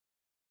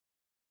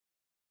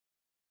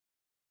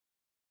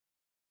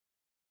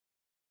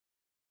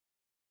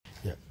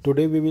Yeah.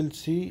 Today we will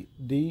see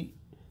the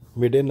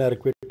median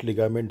arcuate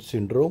ligament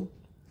syndrome.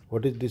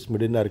 What is this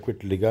median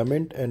arcuate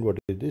ligament and what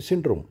is the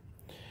syndrome?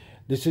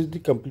 This is the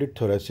complete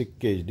thoracic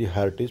cage. The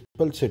heart is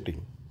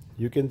pulsating.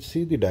 You can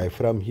see the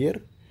diaphragm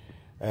here,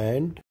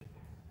 and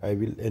I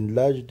will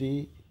enlarge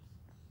the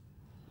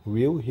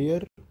view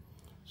here.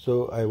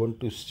 So I want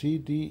to see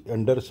the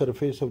under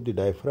surface of the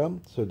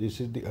diaphragm. So this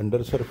is the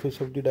under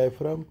surface of the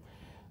diaphragm.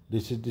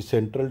 This is the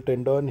central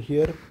tendon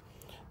here.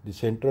 The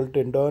central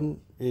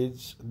tendon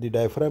is, the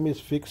diaphragm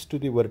is fixed to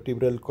the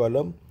vertebral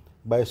column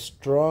by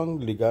strong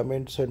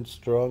ligaments and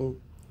strong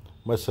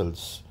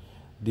muscles.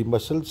 The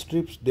muscle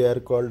strips, they are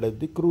called as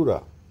the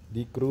crura.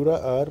 The crura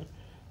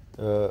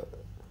are,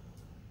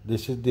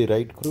 this is the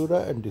right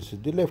crura and this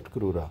is the left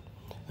crura.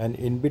 And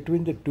in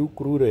between the two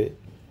crurae,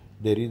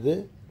 there is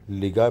a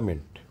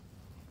ligament,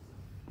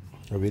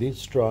 a very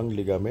strong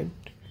ligament.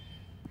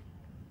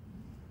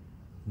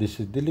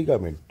 This is the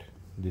ligament,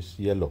 this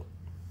yellow.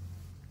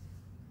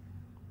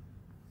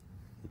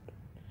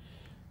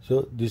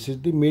 So this is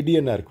the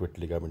median arcuate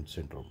ligament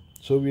syndrome.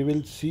 So we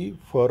will see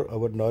for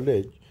our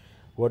knowledge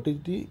what is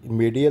the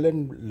medial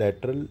and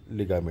lateral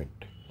ligament.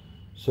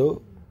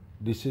 So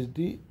this is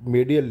the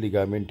medial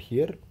ligament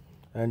here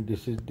and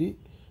this is the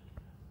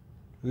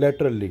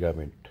lateral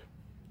ligament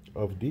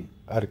of the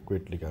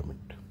arcuate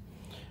ligament.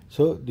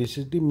 So this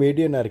is the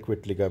median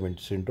arcuate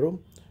ligament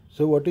syndrome.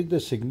 So what is the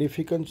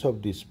significance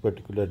of this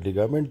particular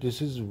ligament?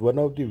 This is one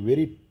of the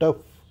very tough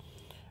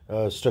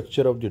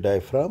structure of the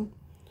diaphragm.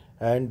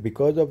 And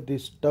because of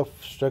this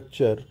tough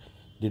structure,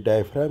 the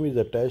diaphragm is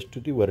attached to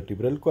the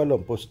vertebral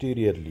column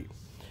posteriorly.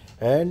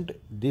 And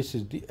this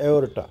is the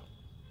aorta.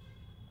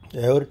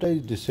 Aorta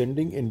is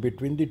descending in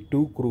between the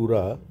two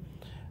crura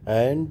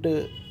and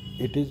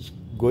it is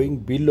going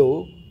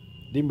below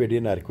the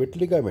median arcuate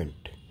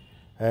ligament.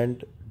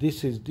 And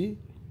this is the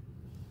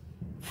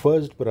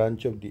first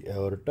branch of the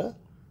aorta.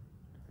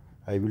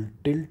 I will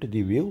tilt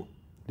the view.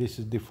 This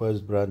is the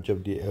first branch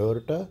of the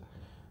aorta,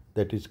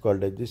 that is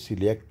called as the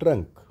celiac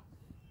trunk.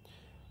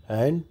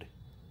 And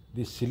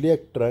the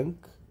celiac trunk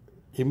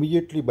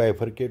immediately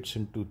bifurcates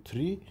into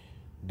three: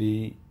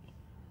 the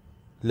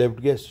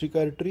left gastric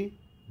artery,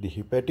 the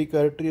hepatic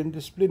artery and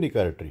the splenic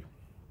artery.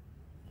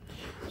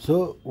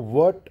 So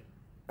what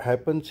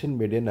happens in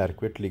median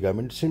arcuate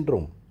ligament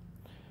syndrome?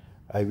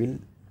 I will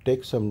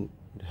take some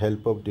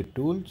help of the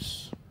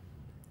tools,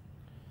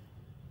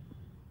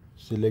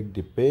 select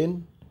the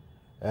pen,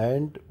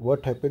 and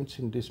what happens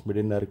in this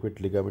median arcuate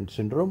ligament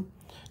syndrome?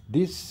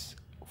 This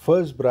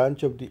first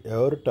branch of the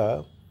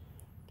aorta,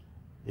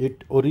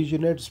 it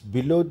originates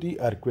below the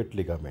arcuate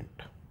ligament.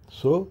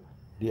 So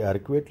the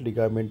arcuate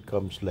ligament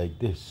comes like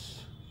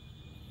this,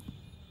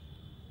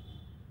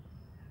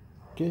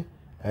 okay,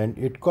 and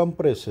it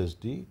compresses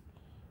the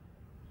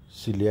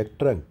celiac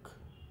trunk.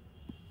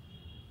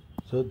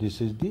 So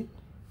this is the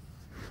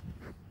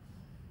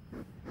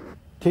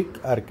thick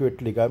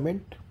arcuate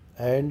ligament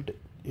and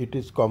it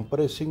is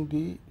compressing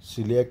the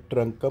celiac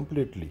trunk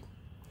completely.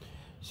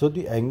 So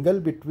the angle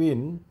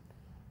between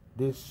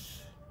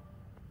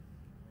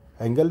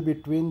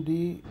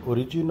the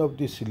origin of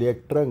the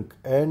celiac trunk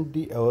and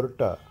the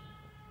aorta,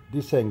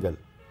 this angle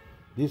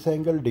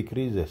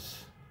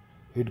decreases.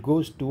 It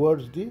goes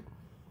towards the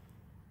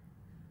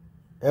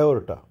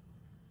aorta.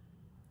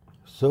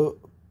 So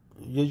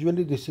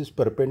usually this is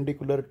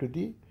perpendicular to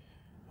the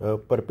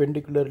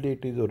perpendicularly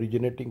it is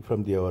originating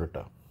from the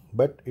aorta,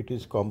 but it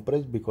is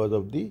compressed because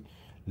of the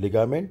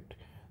ligament.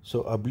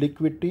 So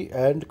obliquity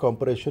and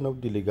compression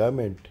of the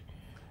ligament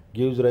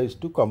gives rise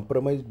to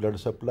compromised blood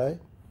supply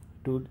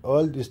to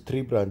all these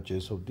three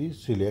branches of the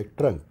celiac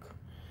trunk.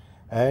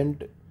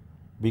 And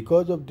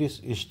because of this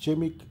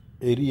ischemic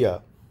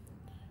area,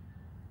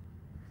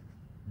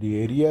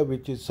 the area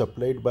which is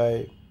supplied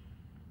by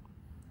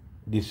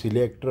the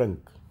celiac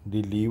trunk,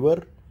 the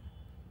liver,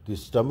 the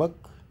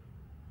stomach,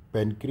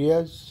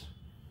 pancreas,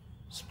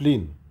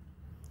 spleen,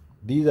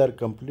 these are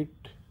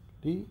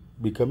completely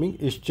becoming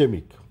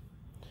ischemic.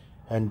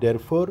 And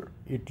therefore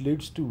it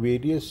leads to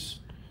various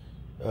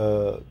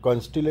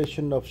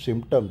constellation of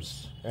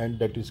symptoms, and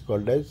that is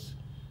called as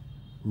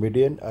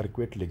median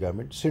arcuate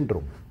ligament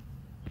syndrome.